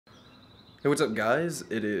Hey, what's up guys?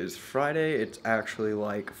 It is Friday. It's actually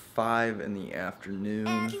like 5 in the afternoon.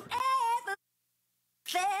 Have you ever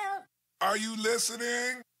felt? Are you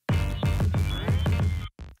listening?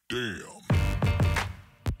 Damn.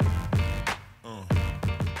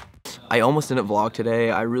 I almost didn't vlog today.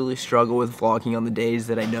 I really struggle with vlogging on the days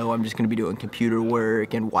that I know I'm just gonna be doing computer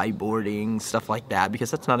work and whiteboarding, stuff like that, because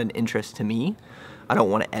that's not an interest to me. I don't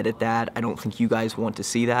want to edit that. I don't think you guys want to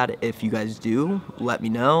see that. If you guys do, let me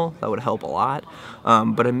know. That would help a lot.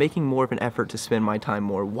 But I'm making more of an effort to spend my time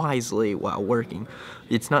more wisely while working.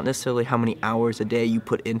 It's not necessarily how many hours a day you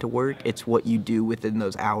put into work, it's what you do within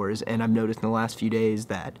those hours. And I've noticed in the last few days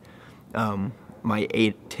that my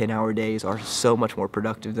 8-10 hour days are so much more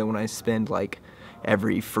productive than when I spend like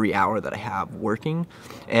every free hour that I have working,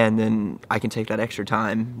 and then I can take that extra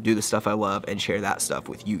time, do the stuff I love, and share that stuff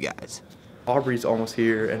with you guys. Aubrey's almost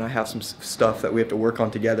here and I have some stuff that we have to work on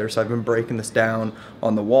together, so I've been breaking this down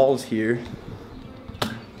on the walls here.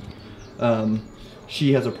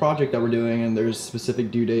 She has a project that we're doing and there's specific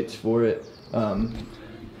due dates for it. I'm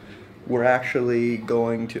actually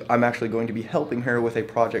going to be helping her with a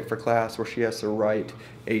project for class where she has to write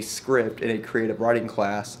a script in a creative writing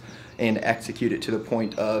class and execute it to the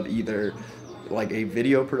point of either like a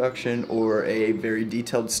video production or a very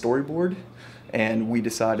detailed storyboard. And we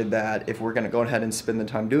decided that if we're going to go ahead and spend the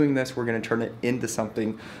time doing this, we're going to turn it into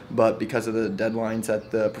something. But because of the deadlines that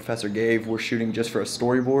the professor gave, we're shooting just for a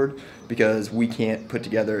storyboard because we can't put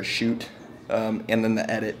together a shoot and then the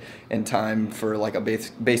edit in time for like a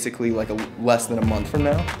basically like a less than a month from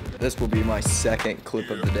now. This will be my second clip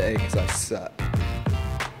of the day because I suck.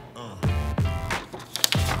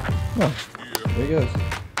 Oh, there he goes.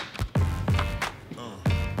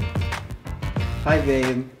 Hi,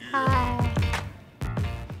 babe. Hi.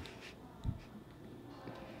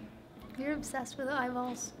 You're obsessed with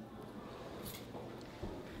eyeballs.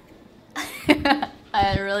 I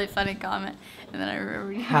had a really funny comment, and then I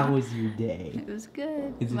remember. How was your day? It was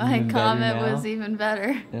good. Is it My even comment better now? was even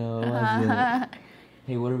better. No, it wasn't.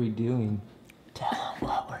 Hey, what are we doing? Tell them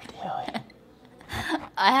what we're doing.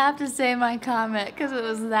 I have to say my comment because it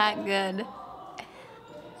was that good.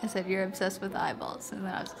 I said you're obsessed with eyeballs, and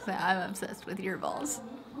then I was gonna say I'm obsessed with your balls.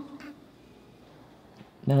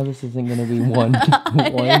 Now this isn't gonna be one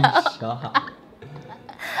shot.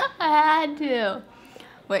 I had to.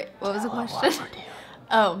 Wait, what was the question?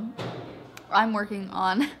 Oh, I'm working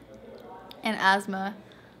on an asthma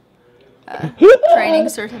training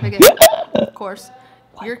certificate course.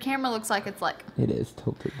 Your camera looks like it's like. It is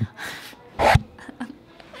tilted.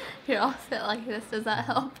 Here, I'll sit like this. Does that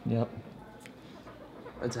help? Yep.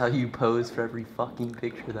 That's how you pose for every fucking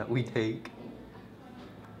picture that we take.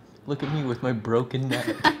 Look at me with my broken neck.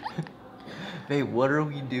 Babe, what are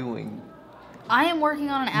we doing? I am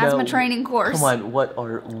working on an asthma training course. Come on, what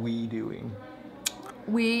are we doing?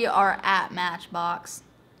 We are at Matchbox.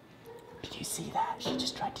 Did you see that? She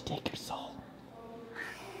just tried to take your soul.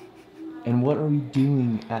 And what are we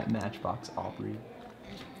doing at Matchbox, Aubrey?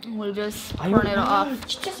 We just printed off.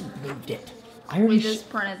 She just moved it. We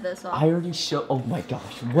just printed this off. I already showed. Oh my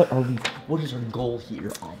gosh, what is our goal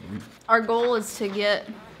here, Aubrey? Our goal is to get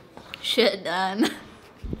shit done.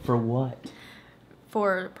 For what?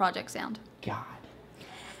 For Project Sound. God.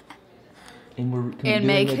 And And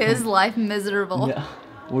make his life miserable. Yeah.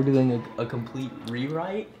 We're doing a complete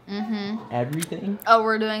rewrite? Mm-hmm. Everything? Oh,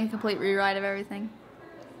 we're doing a complete rewrite of everything.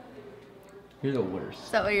 You're the worst. Is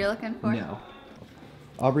that what you're looking for? No.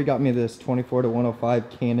 Aubrey got me this 24-105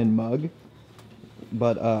 Canon mug,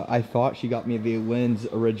 but I thought she got me the lens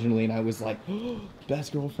originally, and I was like, oh,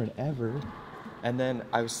 best girlfriend ever. And then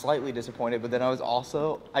I was slightly disappointed, but then I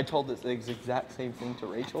told this exact same thing to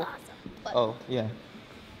Rachel. What? Oh, yeah.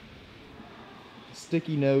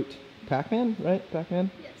 Sticky note, Pac-Man, right? Pac-Man?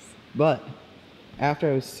 Yes. But after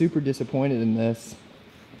I was super disappointed in this,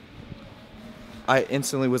 I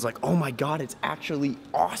instantly was like, oh my God, it's actually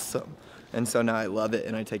awesome. And so now I love it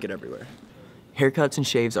and I take it everywhere. Haircuts and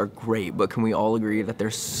shaves are great, but can we all agree that they're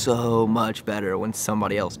so much better when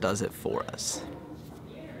somebody else does it for us?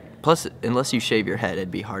 Plus, unless you shave your head,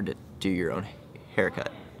 it'd be hard to do your own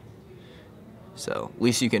haircut. So, at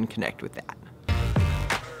least you can connect with that.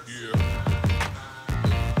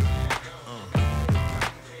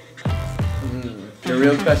 The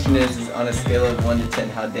real question is on a scale of 1 to 10,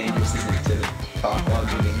 how dangerous is it to talk while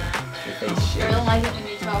getting your face I shaved? don't like it when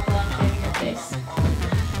you talk while I'm shaving your face.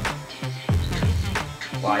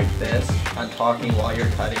 Like this? I'm talking while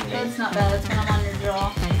you're cutting me. It's not bad. It's when I'm on your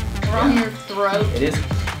jaw. Or on your throat. It is.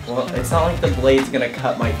 Well, it's not like the blade's gonna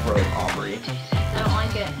cut my throat, Aubrey. I don't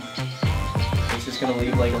like it. It's just gonna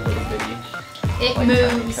leave like a little bitty. It like, moves.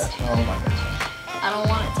 tiny cut. Oh my gosh. I don't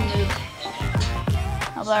want it to move.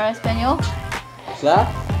 Hablar español? Klar.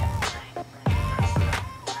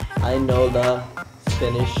 I know the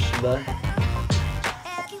Spanish.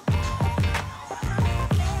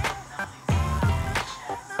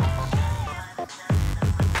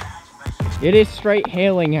 It is straight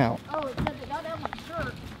hailing out. Oh, it said it got down my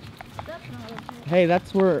shirt. That's not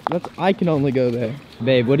okay. Hey, I can only go there.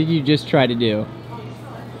 Babe, what did you just try to do?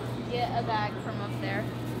 Get a bag from up there.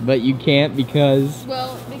 But you can't because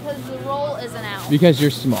Because the roll isn't out. you're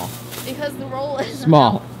small. Because the roll is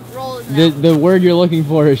Small. out. Roll isn't out. The word you're looking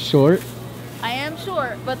for is short. I am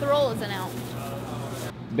short, but the roll isn't out.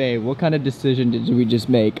 Babe, what kind of decision did we just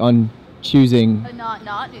make on choosing?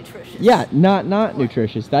 Not nutritious. Yeah, not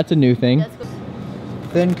nutritious. That's a new thing. That's good.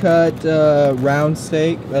 Thin cut round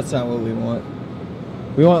steak. That's not what we want.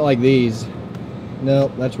 We want like these.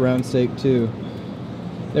 Nope, that's round steak too.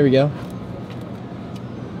 There we go.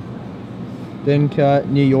 Thin cut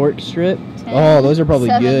New York strip. Oh, those are probably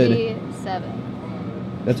good.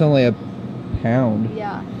 77. That's only a pound.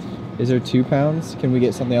 Yeah. Is there 2 pounds? Can we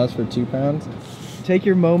get something else for 2 pounds? Take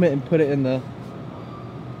your moment and put it in the...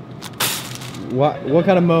 What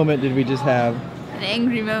kind of moment did we just have? An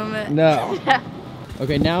angry moment. No.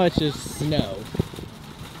 Okay, now it's just snow.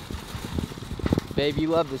 Babe, you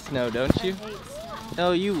love the snow, don't you? I hate snow.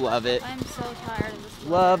 No, you love it. I'm so tired of this.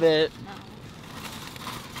 Love it. No.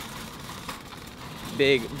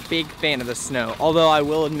 Big fan of the snow. Although I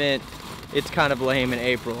will admit, it's kind of lame in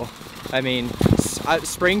April. I mean,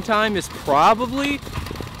 springtime is probably,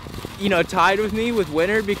 tied with me with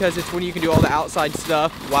winter because it's when you can do all the outside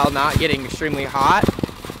stuff while not getting extremely hot,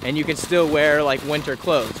 and you can still wear like winter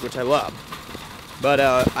clothes, which I love. But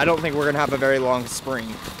I don't think we're gonna have a very long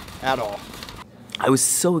spring at all. I was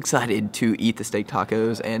so excited to eat the steak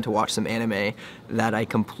tacos and to watch some anime that I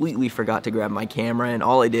completely forgot to grab my camera, and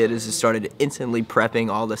all I did is just started instantly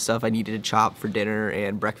prepping all the stuff I needed to chop for dinner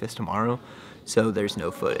and breakfast tomorrow, so there's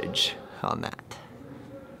no footage on that.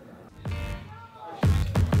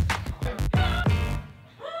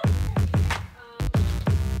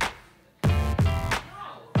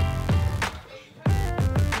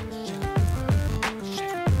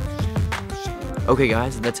 Okay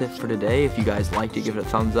guys, that's it for today. If you guys liked it, give it a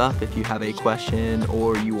thumbs up. If you have a question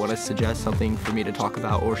or you want to suggest something for me to talk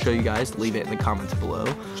about or show you guys, leave it in the comments below.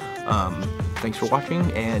 Thanks for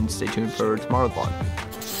watching and stay tuned for tomorrow's vlog.